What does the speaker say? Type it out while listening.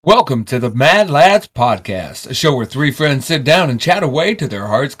Welcome to the Mad Lads Podcast, a show where three friends sit down and chat away to their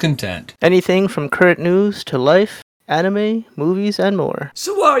heart's content. Anything from current news to life, anime, movies, and more.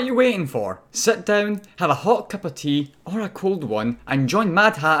 So what are you waiting for? Sit down, have a hot cup of tea, or a cold one, and join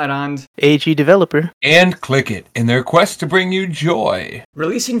Mad Hatter and AG Developer. And click it in their quest to bring you joy.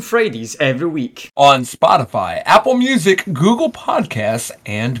 releasing Fridays every week. On Spotify, Apple Music, Google Podcasts,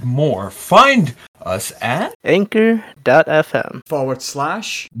 and more. Find us at Anchor.fm. /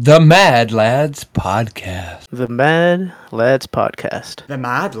 The Mad Lads Podcast. The Mad Lads Podcast. The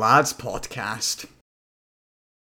Mad Lads Podcast.